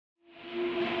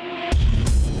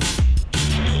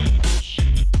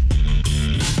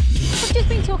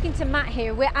talking to Matt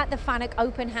here. We're at the FANUC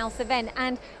open house event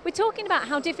and we're talking about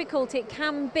how difficult it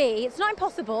can be. It's not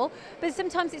impossible, but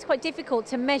sometimes it's quite difficult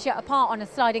to measure a part on a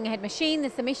sliding head machine.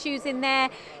 There's some issues in there.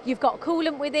 You've got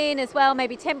coolant within as well,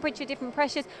 maybe temperature, different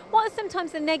pressures. What are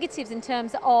sometimes the negatives in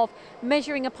terms of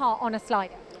measuring a part on a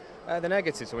slider? The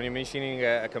negatives, when you're machining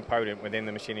a component within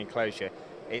the machining enclosure,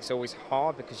 it's always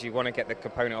hard because you want to get the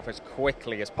component off as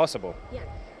quickly as possible.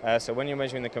 Yeah. So when you're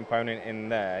measuring the component in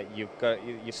there, your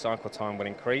cycle time will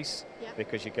increase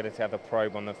because you're going to have a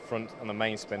probe on the front, on the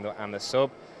main spindle and the sub,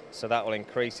 so that will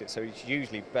increase it. So it's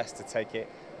usually best to take it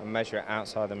and measure it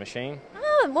outside the machine.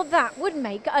 Oh, well that would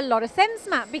make a lot of sense,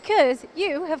 Matt, because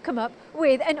you have come up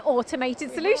with an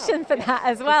automated solution for that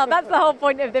as well. That's the whole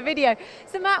point of the video.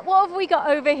 So Matt, what have we got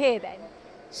over here then?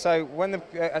 So when the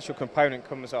actual component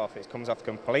comes off, it comes off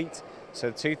complete.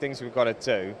 So the two things we've got to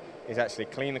do is actually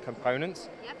clean the components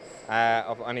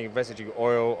of any residue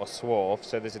oil or swarf.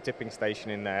 So there's a dipping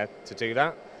station in there to do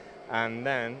that. And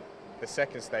then the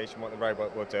second station, what the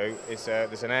robot will do is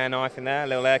there's an air knife in there, a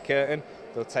little air curtain.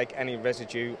 They'll take any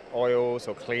residue oils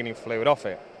or cleaning fluid off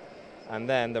it. And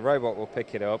then the robot will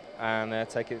pick it up and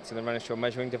take it to the Renishaw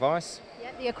measuring device.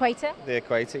 Yeah, the equator. The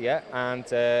equator, yeah. And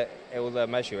it will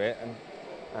measure it.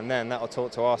 And then that will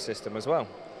talk to our system as well.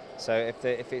 So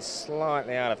if it's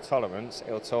slightly out of tolerance,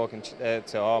 it will talk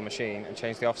to our machine and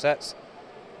change the offsets.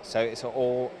 So it's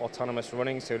all autonomous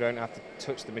running, so you don't have to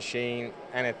touch the machine,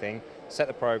 anything. Set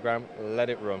the program, let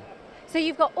it run. So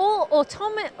you've got all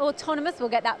autonomous, we'll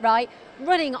get that right,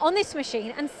 running on this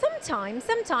machine, and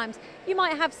sometimes you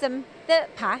might have some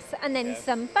that pass and then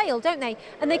some fail, don't they?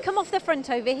 And they come off the front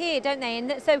over here, don't they?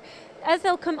 And so as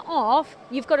they'll come off,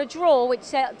 you've got a drawer which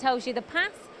tells you the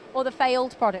pass or the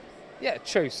failed product. Yeah,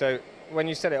 true. So when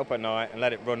you set it up at night and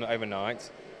let it run overnight,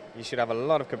 you should have a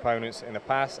lot of components in the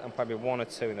pass and probably one or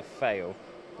two in the fail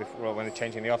before, when they're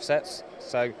changing the offsets.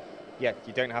 So yeah,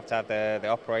 you don't have to have the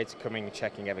operator coming and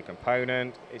checking every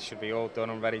component. It should be all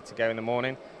done and ready to go in the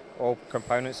morning. All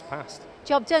components passed.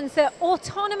 Job done. So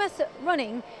autonomous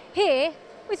running here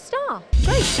with Star.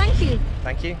 Great, thank you.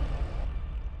 Thank you.